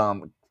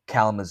 some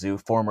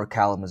former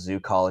Kalamazoo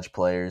college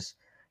players,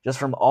 just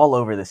from all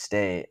over the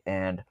state.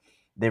 And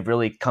they've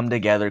really come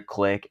together,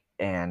 click,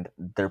 and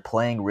they're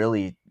playing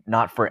really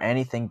not for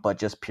anything but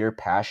just pure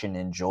passion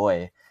and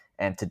joy,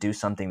 and to do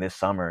something this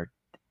summer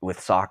with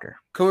soccer.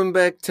 Coming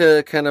back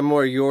to kind of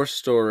more your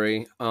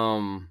story,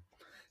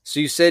 so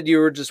you said you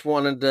were just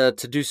wanted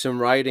to do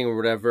some writing or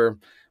whatever.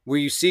 Were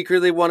you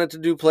secretly wanted to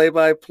do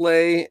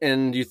play-by-play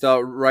and you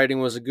thought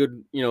writing was a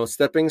good,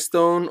 stepping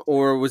stone?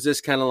 Or was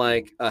this kind of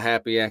like a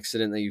happy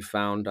accident that you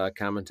found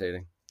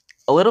commentating?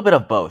 A little bit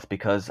of both,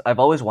 because I've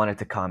always wanted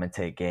to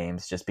commentate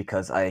games just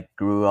because I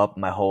grew up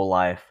my whole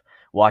life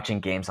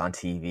watching games on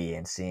TV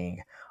and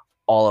seeing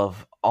all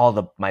of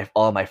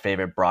my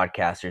favorite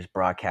broadcasters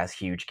broadcast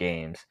huge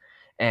games.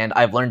 And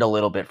I've learned a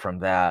little bit from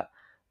that.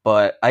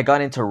 But I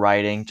got into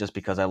writing just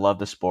because I love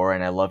the sport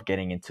and I love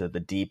getting into the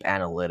deep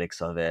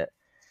analytics of it.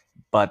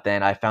 But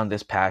then I found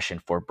this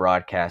passion for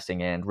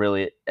broadcasting, and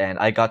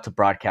I got to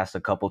broadcast a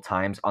couple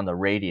times on the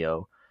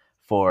radio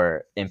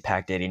for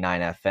Impact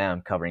 89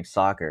 FM covering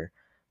soccer,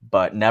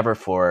 but never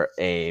for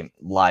a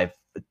live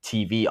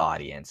TV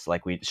audience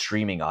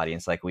streaming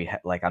audience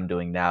like I'm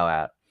doing now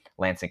at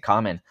Lansing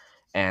Common.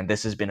 And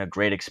this has been a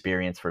great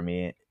experience for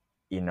me.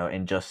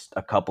 In just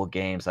a couple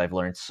games, I've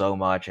learned so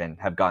much and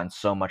have gotten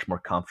so much more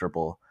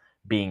comfortable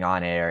being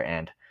on air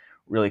and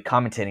really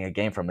commentating a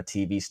game from a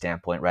TV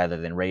standpoint rather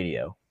than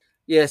radio.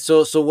 Yeah.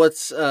 So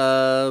what's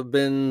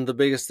been the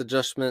biggest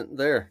adjustment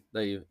there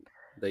that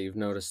you've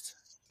noticed?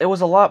 It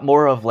was a lot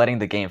more of letting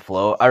the game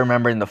flow. I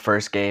remember in the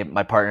first game,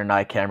 my partner and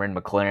I, Cameron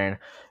McLaren,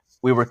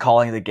 we were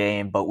calling the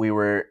game, but we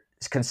were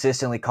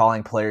consistently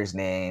calling players'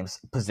 names,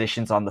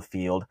 positions on the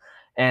field,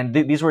 And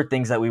these were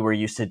things that we were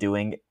used to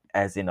doing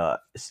as in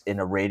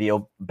a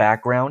radio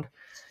background.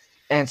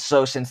 And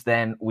so since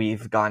then,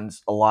 we've gotten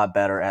a lot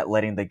better at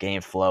letting the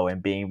game flow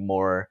and being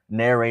more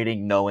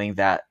narrating, knowing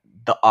that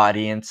the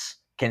audience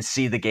can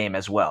see the game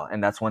as well.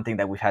 And that's one thing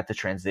that we've had to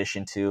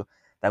transition to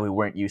that we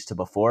weren't used to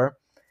before.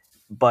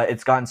 But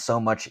it's gotten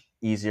so much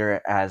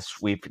easier as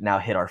we've now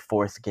hit our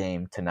fourth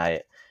game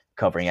tonight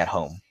covering at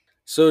home.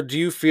 So do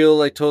you feel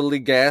like totally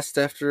gassed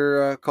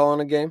after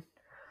calling a game?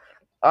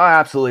 Oh,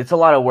 absolutely. It's a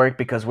lot of work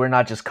because we're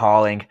not just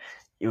calling.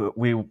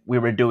 We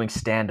were doing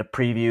stand-up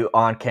preview,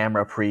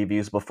 on-camera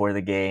previews before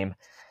the game,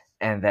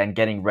 and then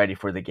getting ready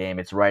for the game.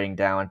 It's writing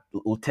down,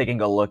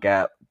 taking a look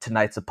at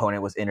tonight's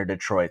opponent was Inter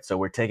Detroit. So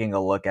we're taking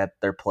a look at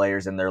their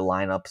players and their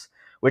lineups,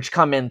 which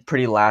come in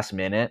pretty last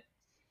minute.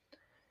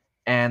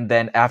 And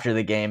then after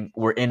the game,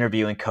 we're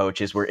interviewing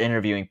coaches, we're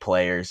interviewing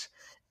players.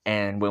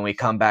 And when we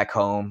come back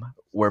home,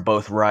 we're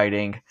both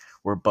writing,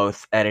 we're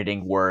both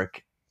editing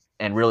work,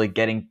 and really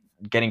getting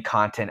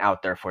content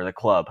out there for the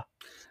club.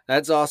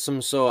 That's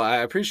awesome. So I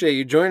appreciate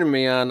you joining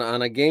me on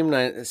a game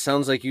night. It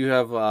sounds like you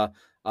have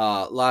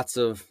lots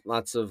of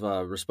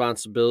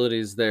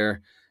responsibilities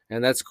there,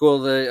 and that's cool.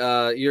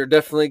 That you're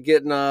definitely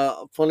getting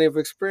plenty of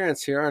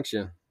experience here, aren't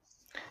you?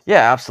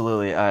 Yeah,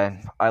 absolutely.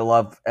 I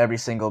love every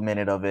single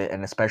minute of it,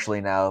 and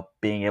especially now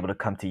being able to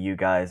come to you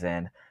guys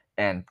and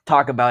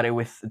talk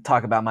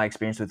about my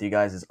experience with you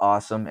guys is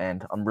awesome,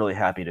 and I'm really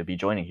happy to be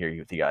joining here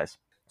with you guys.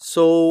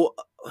 So,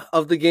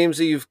 of the games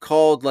that you've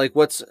called, like,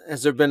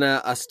 has there been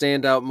a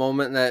standout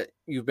moment that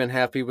you've been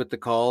happy with the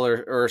call,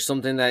 or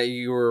something that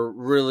you were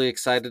really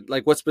excited?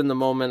 Like, what's been the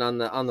moment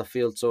on the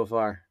field so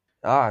far?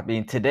 I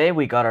mean, today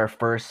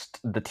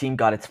the team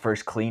got its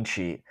first clean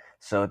sheet,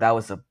 so that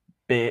was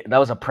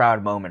a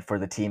proud moment for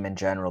the team in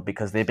general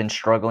because they've been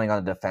struggling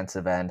on the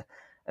defensive end,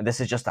 and this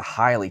is just a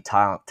highly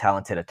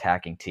talented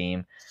attacking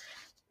team.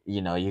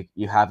 You know,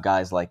 you have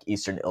guys like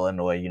Eastern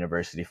Illinois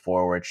University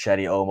forward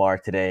Shetty Omar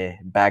today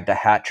bagged a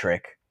hat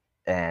trick,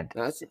 and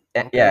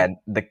Okay. yeah,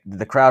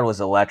 the crowd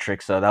was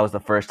electric. So that was the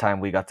first time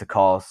we got to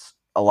call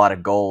a lot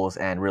of goals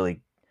and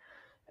really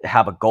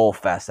have a goal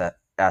fest at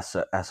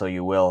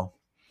SOU will.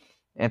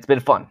 And it's been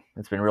fun.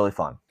 It's been really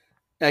fun.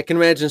 I can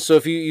imagine. So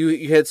if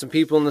you had some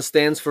people in the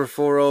stands for a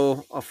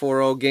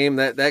 4-0 game,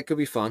 that could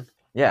be fun.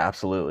 Yeah,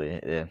 absolutely.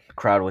 The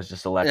crowd was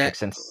just electric.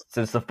 Since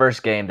the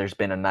first game, there's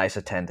been a nice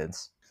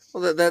attendance.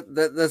 Well,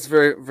 that's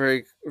very,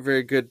 very,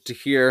 very good to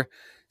hear.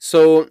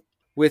 So,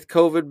 with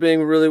COVID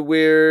being really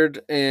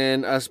weird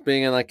and us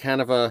being in like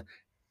kind of a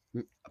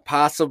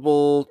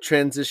possible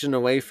transition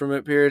away from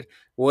it period,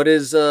 what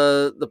is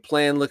the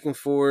plan looking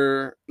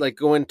for? Like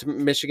going to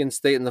Michigan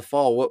State in the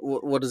fall?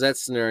 What does that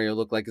scenario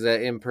look like? Is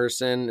that in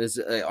person?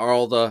 Are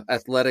all the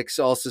athletics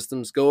all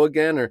systems go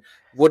again, or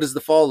what does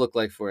the fall look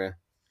like for you?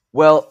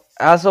 Well,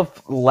 as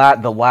of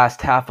the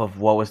last half of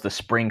what was the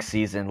spring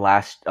season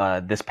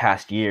this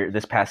past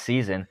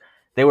season,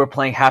 they were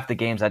playing half the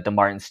games at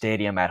DeMartin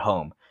Stadium at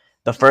home.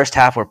 The first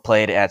half were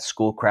played at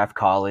Schoolcraft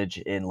College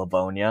in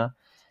Livonia,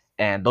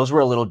 and those were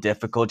a little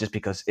difficult just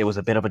because it was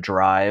a bit of a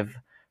drive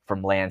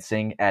from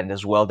Lansing, and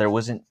as well there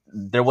was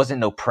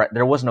no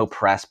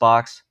press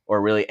box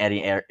or really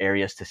any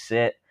areas to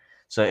sit,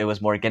 so it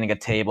was more getting a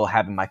table,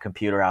 having my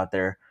computer out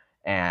there,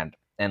 and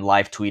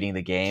live tweeting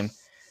the game.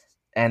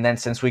 And then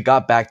since we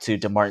got back to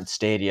DeMartin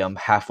Stadium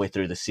halfway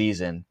through the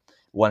season,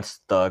 once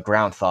the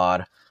ground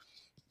thawed,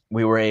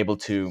 we were able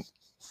to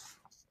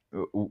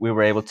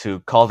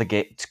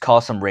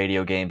call some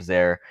radio games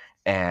there,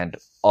 and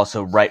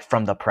also right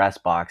from the press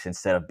box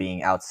instead of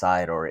being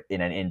outside or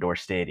in an indoor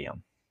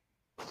stadium.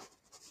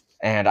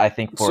 And I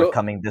think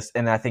coming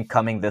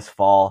this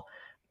fall,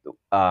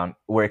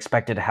 we're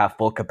expected to have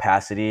full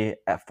capacity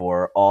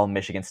for all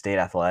Michigan State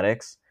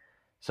athletics.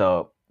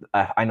 So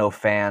I know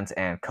fans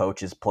and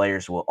coaches,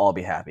 players will all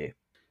be happy.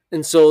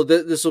 And so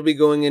this will be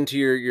going into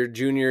your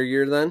junior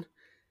year then?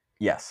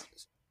 Yes.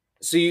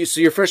 So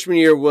your freshman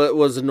year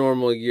was a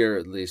normal year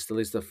at least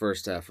the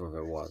first half of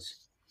it was.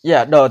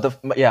 Yeah, no,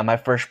 my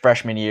first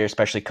freshman year,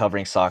 especially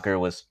covering soccer,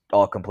 was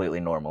all completely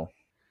normal.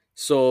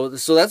 So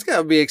that's got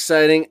to be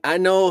exciting. I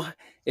know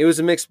it was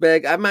a mixed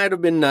bag. I might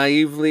have been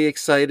naively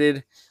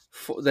excited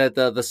that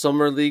the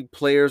summer league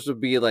players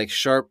would be like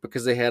sharp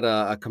because they had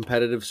a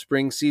competitive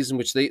spring season,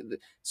 which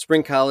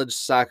spring college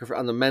soccer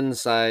on the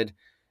men's side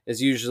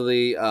is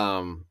usually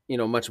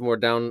much more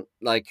down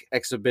like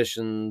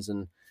exhibitions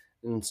and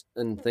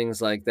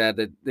things like that.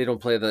 That they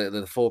don't play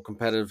the full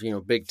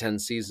competitive Big Ten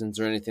seasons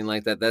or anything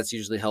like that. That's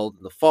usually held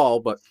in the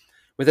fall, but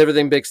with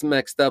everything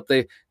mixed up,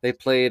 they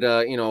played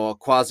a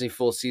quasi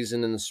full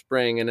season in the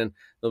spring, and then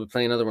they'll be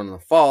playing another one in the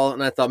fall.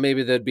 And I thought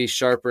maybe they'd be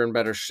sharper and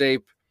better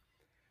shape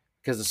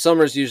because the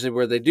summer is usually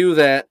where they do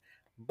that.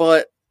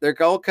 But they're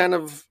all kind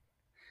of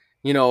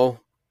a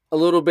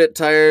little bit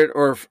tired,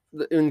 or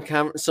in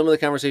some of the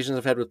conversations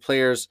I've had with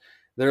players,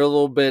 they're a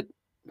little bit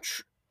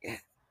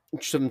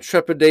some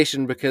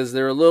trepidation because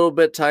they're a little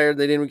bit tired.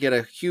 They didn't get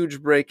a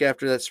huge break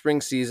after that spring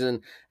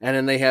season, and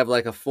then they have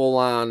like a full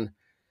on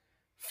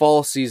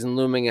fall season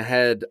looming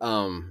ahead.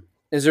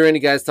 Is there any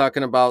guys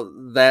talking about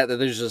that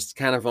there's just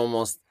kind of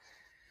almost,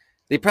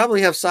 they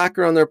probably have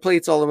soccer on their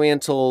plates all the way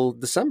until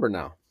December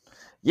now?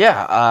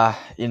 Yeah,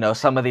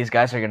 some of these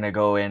guys are going to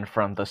go in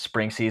from the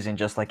spring season,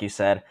 just like you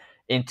said,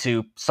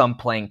 into some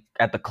playing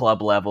at the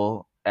club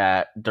level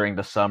during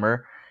the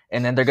summer,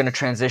 and then they're going to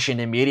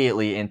transition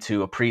immediately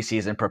into a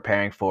preseason,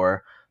 preparing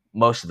for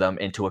most of them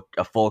into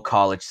a full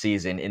college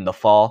season in the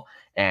fall,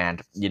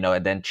 and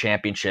and then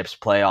championships,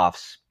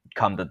 playoffs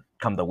come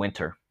the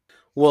winter.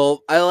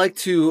 Well, I like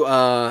to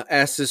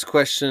ask this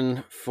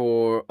question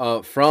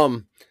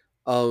from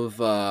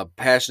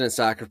passionate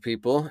soccer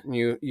people.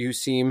 You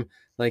seem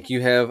like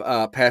you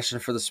have passion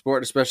for the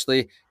sport,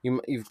 especially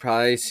you've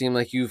probably seemed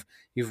like you've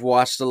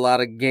watched a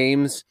lot of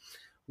games.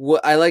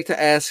 What I like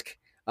to ask,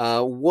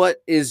 what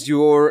is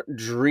your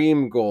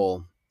dream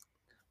goal?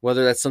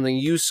 Whether that's something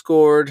you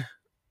scored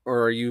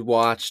or you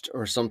watched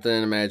or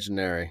something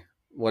imaginary.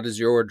 What is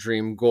your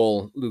dream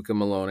goal, Luca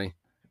Melloni?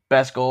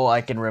 Best goal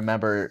I can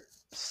remember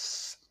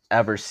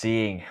ever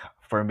seeing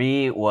for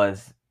me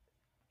was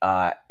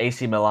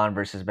AC Milan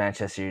versus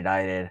Manchester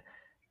United,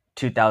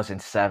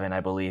 2007,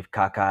 I believe.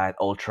 Kaká at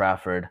Old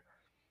Trafford,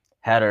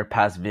 header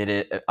past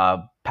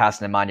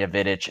past Nemanja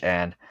Vidic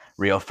and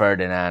Rio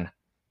Ferdinand.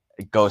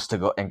 It goes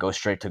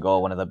straight to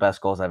goal. One of the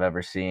best goals I've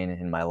ever seen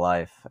in my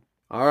life.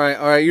 All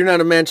right. You're not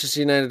a Manchester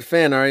United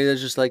fan, are you?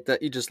 That's just like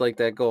that. You just like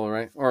that goal,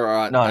 right? Or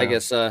No, I no.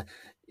 guess the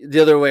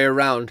other way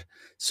around.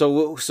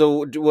 So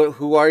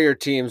who are your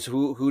teams?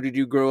 Who did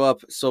you grow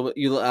up? So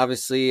you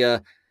obviously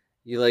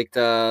you liked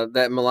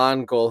that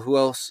Milan goal. Who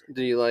else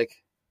do you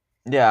like?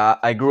 Yeah,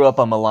 I grew up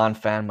a Milan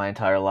fan my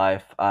entire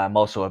life. I'm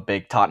also a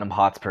big Tottenham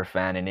Hotspur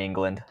fan in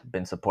England.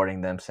 Been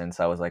supporting them since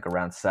I was like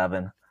around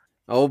 7.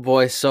 Oh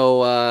boy,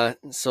 so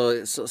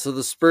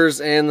the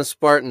Spurs and the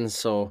Spartans.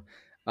 So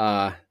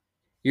uh,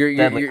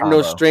 Deadly you're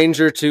no combo.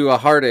 stranger to a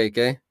heartache,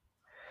 eh?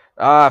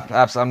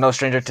 I'm no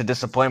stranger to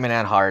disappointment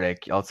and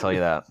heartache. I'll tell you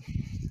that.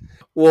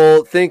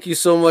 Well, thank you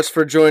so much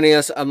for joining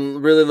us.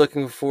 I'm really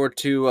looking forward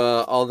to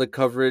all the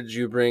coverage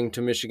you bring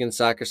to Michigan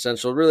Soccer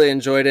Central. Really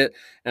enjoyed it,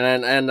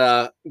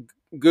 and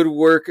good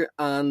work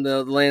on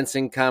the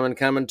Lansing Common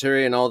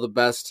commentary, and all the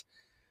best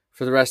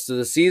for the rest of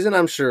the season.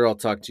 I'm sure I'll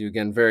talk to you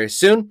again very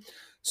soon.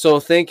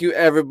 So thank you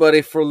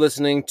everybody for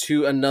listening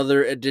to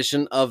another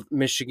edition of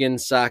Michigan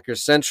Soccer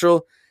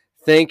Central.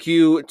 Thank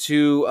you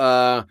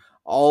to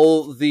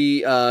all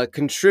the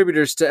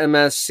contributors to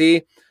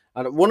MSC.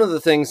 One of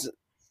the things,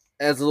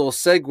 as a little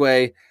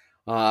segue,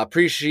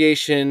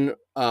 appreciation.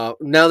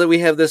 Now that we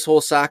have this whole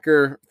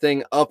soccer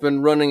thing up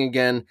and running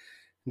again,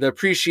 the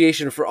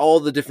appreciation for all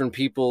the different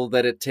people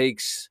that it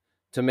takes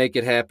to make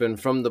it happen,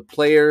 from the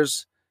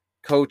players,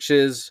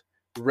 coaches,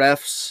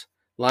 refs,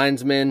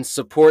 linesmen,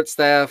 support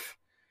staff,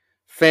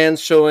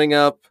 fans showing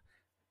up.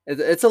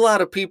 It's a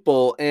lot of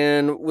people,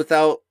 and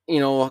without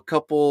a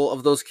couple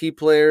of those key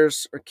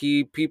players or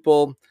key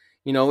people,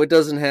 it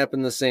doesn't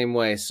happen the same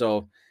way.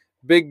 So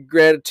big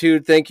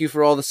gratitude. Thank you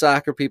for all the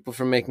soccer people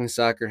for making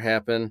soccer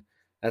happen.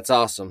 That's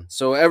awesome.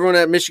 So everyone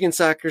at Michigan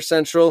Soccer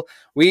Central,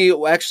 we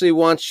actually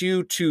want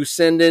you to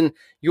send in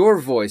your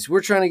voice.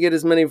 We're trying to get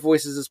as many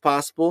voices as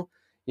possible.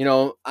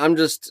 I'm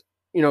just,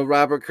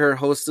 Robert Kerr,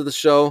 host of the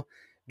show,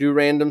 do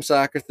random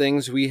soccer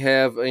things. We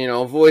have,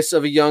 a voice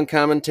of a young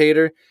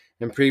commentator.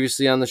 And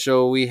previously on the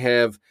show, we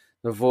have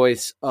the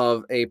voice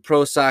of a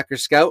pro soccer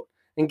scout.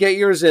 And get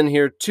yours in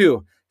here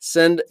too.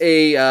 Send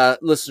a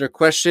listener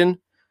question,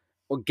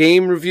 a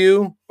game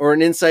review, or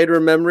an insider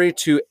memory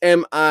to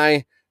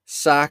MI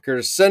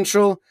Soccer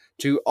Central,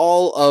 to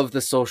all of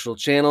the social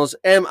channels,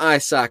 MI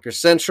Soccer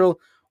Central,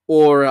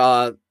 or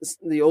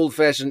the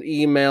old-fashioned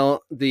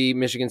email, the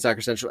Michigan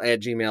Soccer Central at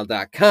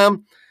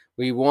gmail.com.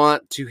 We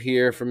want to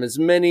hear from as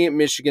many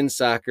Michigan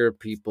soccer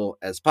people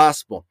as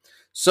possible.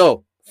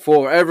 So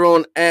for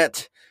everyone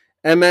at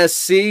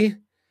MSC,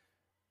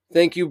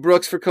 thank you,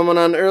 Brooks, for coming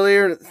on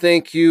earlier.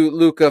 Thank you,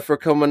 Luca, for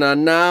coming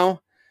on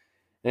now.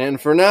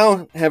 And for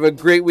now, have a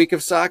great week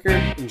of soccer.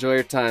 Enjoy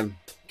your time.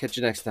 Catch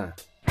you next time.